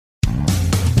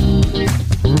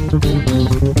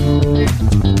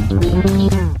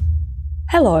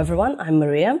Hello everyone, I'm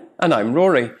Maria. And I'm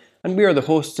Rory, and we are the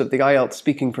hosts of the IELTS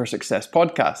Speaking for Success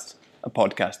podcast, a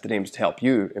podcast that aims to help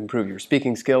you improve your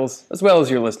speaking skills as well as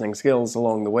your listening skills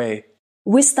along the way.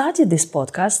 We started this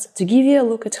podcast to give you a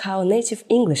look at how a native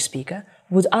English speaker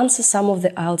would answer some of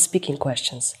the IELTS speaking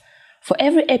questions. For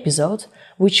every episode,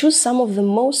 we choose some of the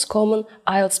most common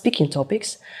IELTS speaking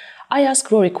topics. I ask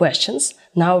Rory questions.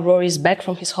 Now Rory is back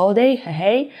from his holiday.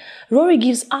 Hey. Rory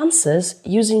gives answers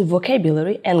using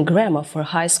vocabulary and grammar for a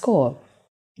high score.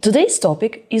 Today's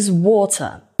topic is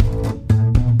water.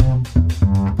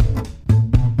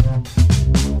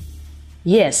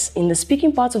 Yes, in the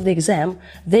speaking part of the exam,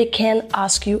 they can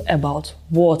ask you about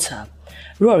water.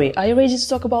 Rory, are you ready to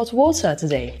talk about water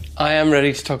today? I am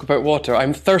ready to talk about water.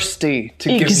 I'm thirsty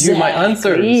to give you my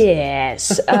answers.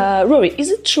 Yes. Rory,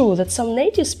 is it true that some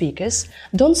native speakers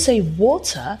don't say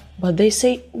water, but they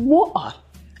say water?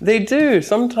 They do,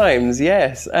 sometimes,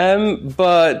 yes.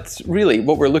 But really,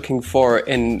 what we're looking for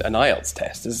in an IELTS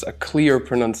test is a clear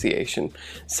pronunciation.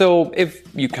 So if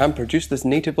you can produce this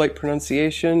native-like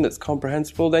pronunciation that's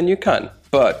comprehensible, then you can.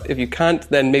 But if you can't,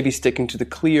 then maybe sticking to the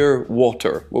clear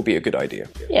water will be a good idea.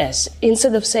 Yes,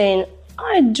 instead of saying,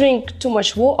 I drink too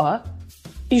much water,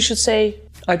 you should say,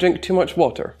 I drink too much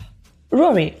water.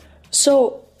 Rory,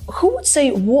 so who would say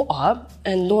water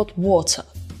and not water?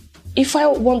 If I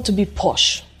want to be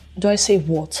posh, do I say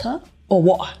water or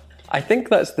water? I think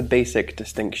that's the basic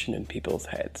distinction in people's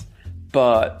heads.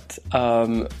 But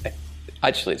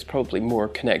actually, it's probably more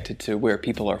connected to where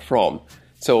people are from.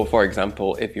 So, for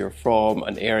example, if you're from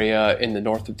an area in the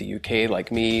north of the UK,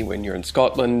 like me, when you're in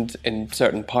Scotland, in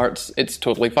certain parts, it's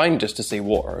totally fine just to say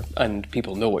water, and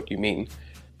people know what you mean.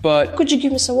 But could you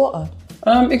give me some water?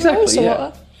 Exactly, some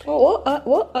yeah.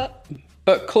 Water.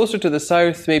 But closer to the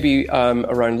south, maybe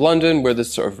around London, where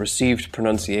this sort of received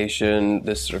pronunciation,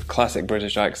 this sort of classic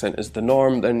British accent is the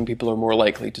norm, then people are more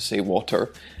likely to say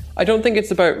water. I don't think it's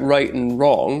about right and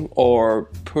wrong or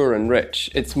poor and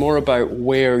rich. It's more about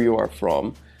where you are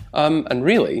from. And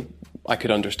really, I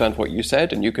could understand what you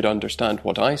said and you could understand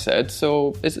what I said,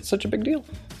 so is it such a big deal?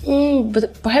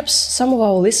 But perhaps some of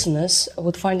our listeners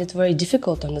would find it very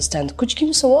difficult to understand. Could you give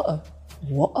me some water?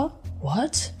 Water?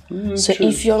 What? So true.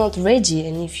 If you're not ready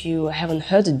and if you haven't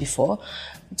heard it before,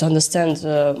 to understand,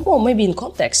 maybe in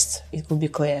context, it will be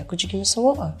clear. Could you give me some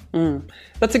water?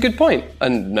 That's a good point.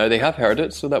 And now they have heard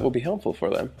it, so that will be helpful for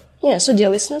them. Yeah, so dear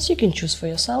listeners, you can choose for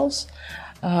yourselves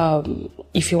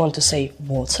if you want to say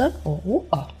water or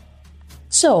water.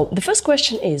 So, the first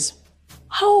question is,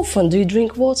 how often do you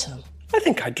drink water? I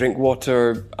think I drink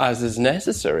water as is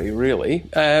necessary, really.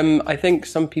 I think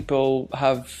some people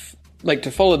like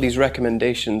to follow these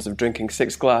recommendations of drinking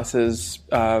 6 glasses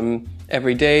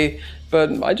every day,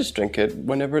 but I just drink it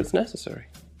whenever it's necessary.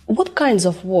 What kinds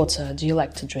of water do you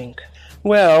like to drink?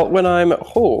 Well, when I'm at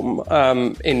home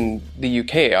in the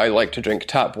UK, I like to drink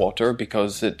tap water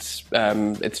because it's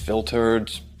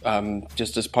filtered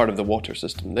just as part of the water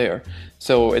system there,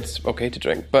 so it's okay to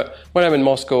drink. But when I'm in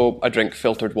Moscow, I drink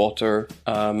filtered water,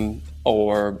 I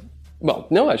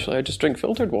just drink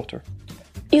filtered water.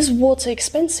 Is water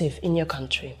expensive in your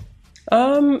country?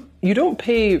 You don't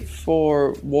pay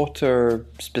for water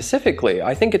specifically.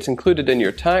 I think it's included in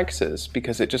your taxes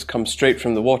because it just comes straight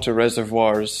from the water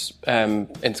reservoirs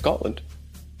in Scotland.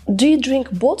 Do you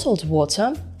drink bottled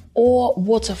water or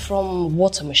water from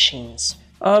water machines?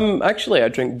 Actually, I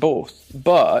drink both,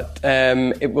 but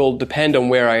it will depend on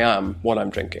where I am, what I'm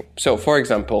drinking. So, for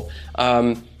example,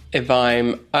 if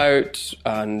I'm out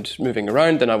and moving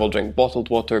around, then I will drink bottled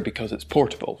water because it's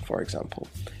portable, for example.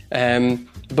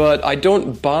 But I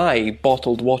don't buy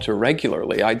bottled water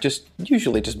regularly. I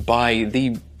usually just buy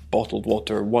the bottled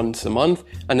water once a month,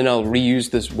 and then I'll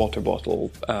reuse this water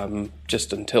bottle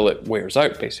just until it wears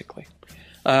out, basically.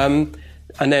 And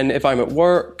then if I'm at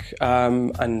work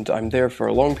and I'm there for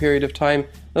a long period of time,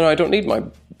 then I don't need my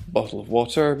bottle of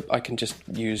water. I can just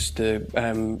use the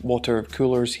water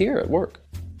coolers here at work.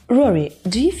 Rory,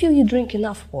 do you feel you drink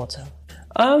enough water?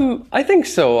 I think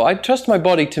so. I trust my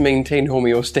body to maintain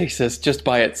homeostasis just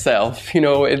by itself. You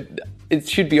know, it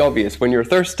should be obvious. When you're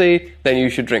thirsty, then you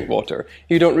should drink water.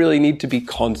 You don't really need to be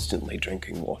constantly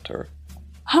drinking water.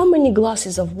 How many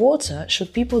glasses of water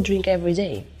should people drink every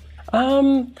day?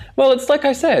 Well, it's like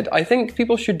I said, I think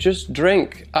people should just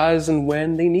drink as and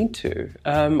when they need to.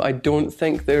 I don't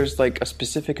think there's like a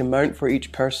specific amount for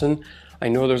each person. I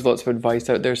know there's lots of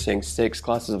advice out there saying 6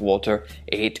 glasses of water,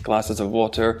 8 glasses of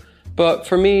water. But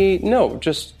for me, no,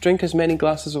 just drink as many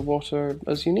glasses of water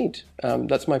as you need.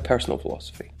 That's my personal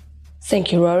philosophy.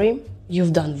 Thank you, Rory.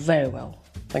 You've done very well.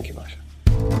 Thank you, Masha.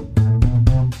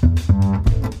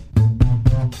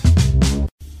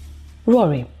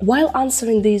 Rory, while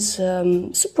answering these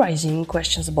surprising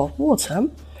questions about water,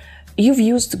 you've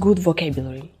used good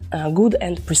vocabulary, good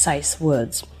and precise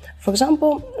words. For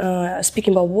example,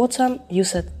 speaking about water, you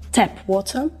said tap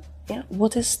water. Yeah,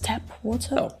 what is tap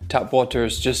water? Oh, tap water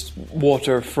is just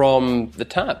water from the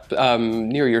tap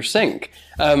near your sink.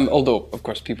 Although, of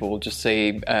course, people will just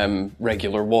say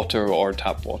regular water or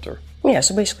tap water. Yeah,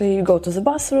 so basically you go to the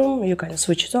bathroom, you kind of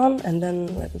switch it on, and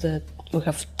then we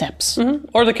have taps. Mm-hmm.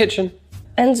 Or the kitchen.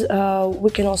 And we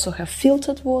can also have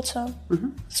filtered water,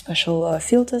 special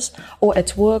filters, or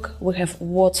at work we have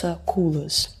water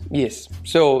coolers. Yes,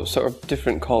 so sort of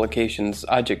different collocations,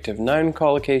 adjective noun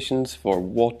collocations for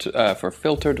water, for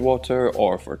filtered water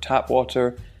or for tap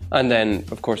water, and then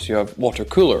of course you have water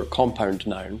cooler, compound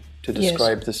noun, to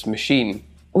describe this machine.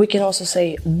 We can also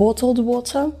say bottled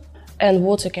water, and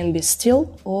water can be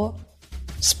still or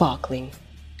sparkling.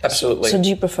 Absolutely. So do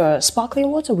you prefer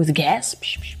sparkling water with gas?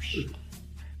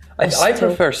 I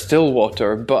prefer still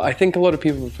water, but I think a lot of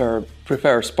people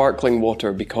prefer sparkling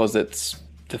water because it's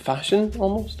the fashion,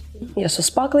 almost. Yeah, so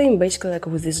sparkling, basically like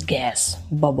with this gas,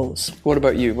 bubbles. What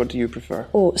about you? What do you prefer?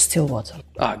 Or still water.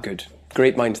 Ah, good.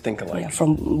 Great minds think alike. Yeah,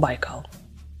 from Baikal.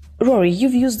 Rory,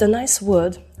 you've used a nice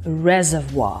word,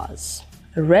 reservoirs.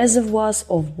 Reservoirs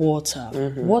of water.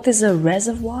 What is a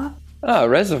reservoir? A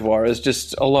reservoir is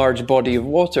just a large body of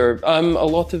water. A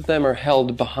lot of them are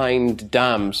held behind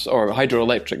dams or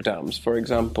hydroelectric dams, for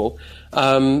example.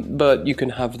 But you can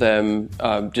have them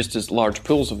just as large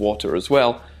pools of water as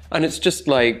well. And it's just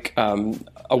like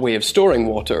a way of storing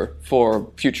water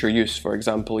for future use, for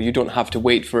example. You don't have to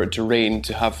wait for it to rain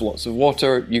to have lots of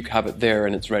water. You have it there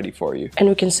and it's ready for you. And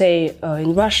we can say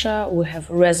in Russia we have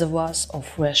reservoirs of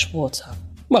fresh water.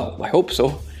 Well, I hope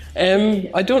so.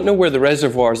 I don't know where the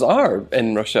reservoirs are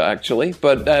in Russia, actually,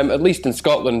 but at least in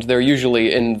Scotland, they're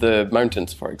usually in the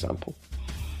mountains, for example.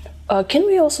 Can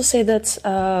we also say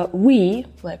that we,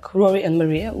 like Rory and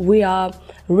Maria, we are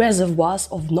reservoirs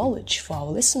of knowledge for our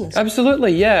listeners?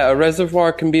 Absolutely, yeah. A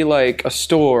reservoir can be like a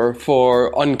store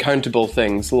for uncountable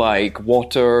things like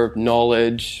water,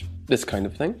 knowledge, this kind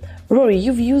of thing. Rory,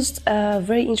 you've used a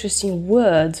very interesting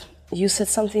word. You said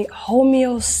something,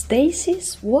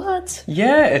 homeostasis? What?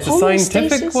 Yeah, it's a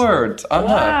scientific word.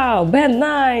 Wow, band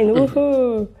 9,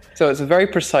 woohoo! So it's a very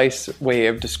precise way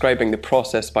of describing the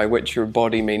process by which your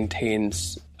body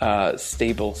maintains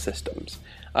stable systems.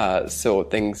 So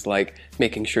things like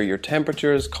making sure your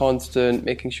temperature is constant,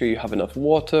 making sure you have enough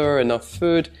water, enough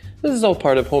food. This is all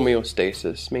part of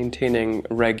homeostasis, maintaining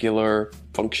regular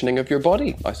functioning of your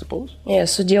body, I suppose. Yeah,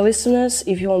 so dear listeners,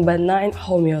 if you want band 9,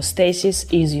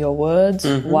 homeostasis is your word.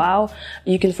 Wow.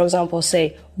 You can, for example,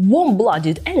 say,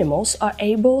 warm-blooded animals are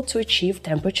able to achieve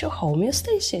temperature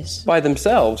homeostasis. By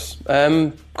themselves.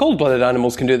 Cold-blooded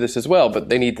animals can do this as well, but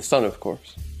they need the sun, of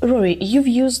course. Rory, you've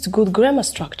used good grammar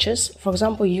structures. For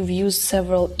example, you've used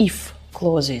several if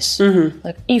clauses.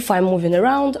 Like, if I'm moving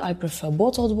around, I prefer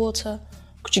bottled water.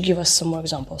 Could you give us some more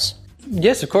examples?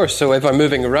 Yes, of course. So if I'm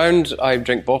moving around, I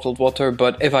drink bottled water,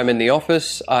 but if I'm in the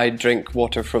office, I drink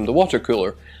water from the water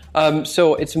cooler.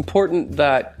 So it's important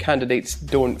that candidates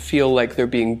don't feel like they're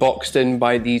being boxed in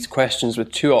by these questions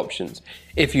with two options.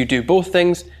 If you do both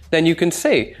things, then you can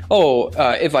say,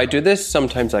 if I do this,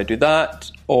 sometimes I do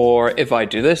that, or if I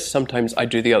do this, sometimes I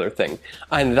do the other thing.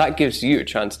 And that gives you a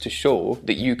chance to show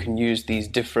that you can use these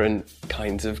different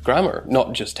kinds of grammar,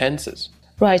 not just tenses.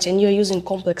 Right, and you're using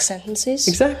complex sentences.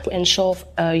 Exactly. And show off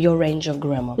your range of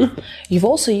grammar. You've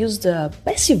also used the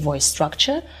passive voice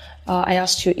structure. I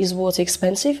asked you, is water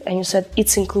expensive? And you said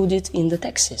it's included in the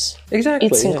taxes. Exactly.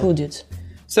 It's included.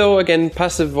 So again,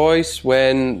 passive voice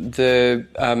when the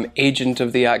agent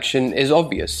of the action is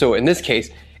obvious. So in this case,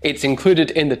 it's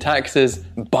included in the taxes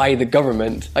by the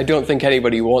government. I don't think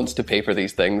anybody wants to pay for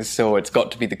these things, so it's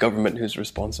got to be the government who's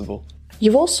responsible.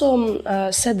 You've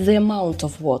also said the amount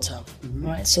of water,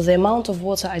 right? So the amount of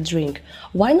water I drink.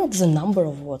 Why not the number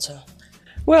of water?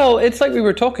 Well, it's like we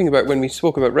were talking about when we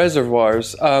spoke about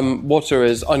reservoirs. Water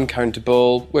is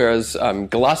uncountable, whereas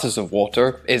glasses of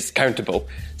water is countable.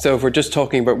 So if we're just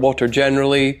talking about water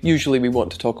generally, usually we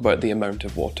want to talk about the amount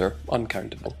of water,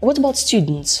 uncountable. What about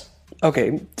students?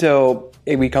 Okay, so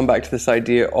we come back to this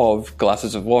idea of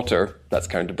glasses of water, that's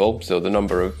countable. So the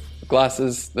number of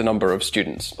glasses, the number of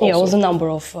students also. Yeah, or the number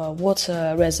of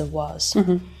water reservoirs.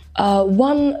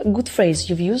 One good phrase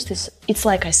you've used is, it's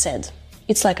like I said.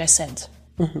 It's like I said.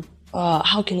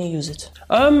 How can you use it?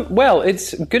 Well,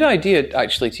 it's a good idea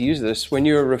actually to use this when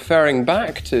you're referring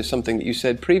back to something that you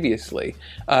said previously.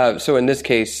 So in this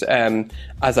case,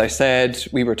 as I said,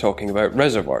 we were talking about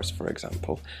reservoirs, for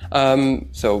example.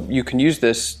 So you can use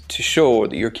this to show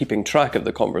that you're keeping track of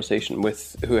the conversation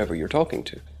with whoever you're talking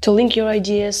to. To link your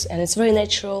ideas, and it's very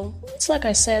natural. It's like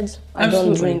I said, I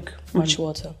don't drink much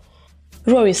water.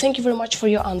 Rory, thank you very much for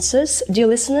your answers. Dear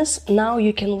listeners, now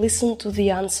you can listen to the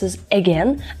answers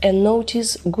again and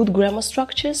notice good grammar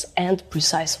structures and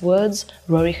precise words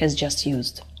Rory has just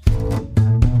used.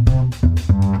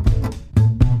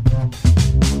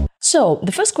 So,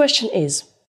 the first question is,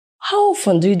 how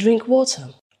often do you drink water?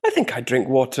 I think I drink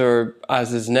water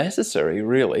as is necessary,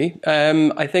 really.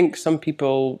 I think some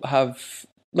people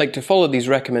like to follow these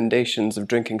recommendations of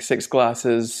drinking 6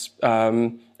 glasses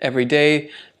every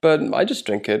day, but I just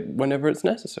drink it whenever it's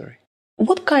necessary.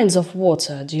 What kinds of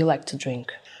water do you like to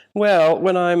drink? Well,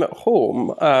 when I'm at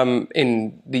home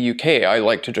in the UK, I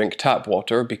like to drink tap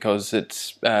water because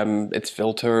it's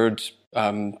filtered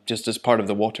just as part of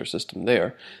the water system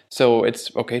there. So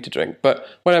it's okay to drink. But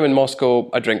when I'm in Moscow,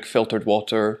 I drink filtered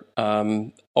water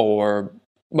I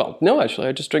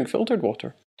just drink filtered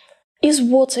water. Is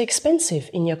water expensive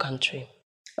in your country?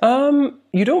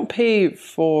 You don't pay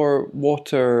for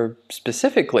water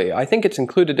specifically. I think it's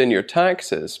included in your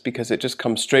taxes because it just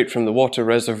comes straight from the water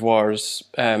reservoirs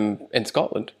in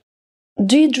Scotland.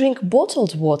 Do you drink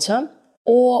bottled water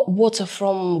or water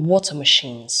from water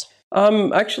machines?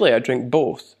 Actually, I drink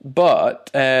both, but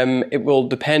it will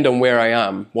depend on where I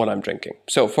am, what I'm drinking.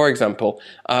 So, for example,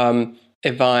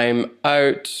 if I'm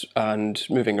out and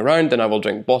moving around, then I will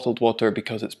drink bottled water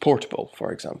because it's portable,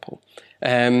 for example.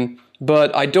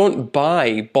 But I don't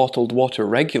buy bottled water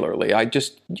regularly. I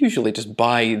usually just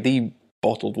buy the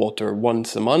bottled water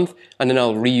once a month, and then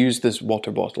I'll reuse this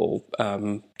water bottle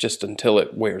just until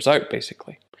it wears out,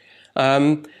 basically.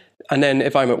 And then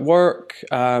if I'm at work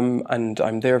and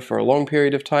I'm there for a long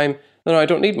period of time, then I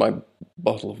don't need my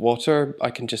bottle of water. I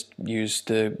can just use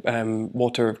the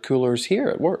water coolers here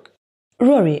at work.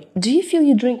 Rory, do you feel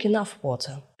you drink enough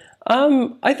water?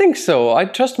 I think so. I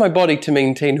trust my body to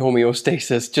maintain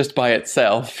homeostasis just by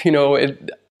itself. You know,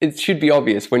 it should be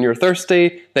obvious. When you're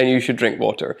thirsty, then you should drink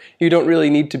water. You don't really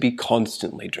need to be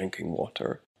constantly drinking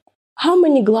water. How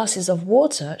many glasses of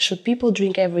water should people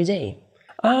drink every day?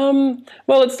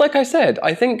 Well, it's like I said,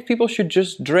 I think people should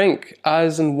just drink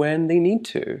as and when they need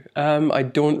to. I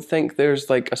don't think there's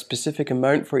like a specific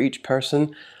amount for each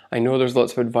person. I know there's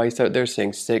lots of advice out there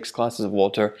saying 6 glasses of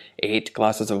water, 8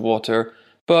 glasses of water.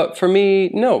 But for me,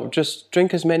 no, just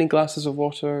drink as many glasses of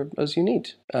water as you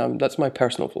need. That's my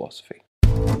personal philosophy.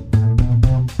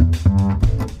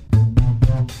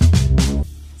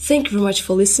 Thank you very much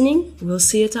for listening. We'll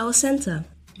see you at our center.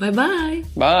 Bye-bye.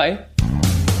 Bye.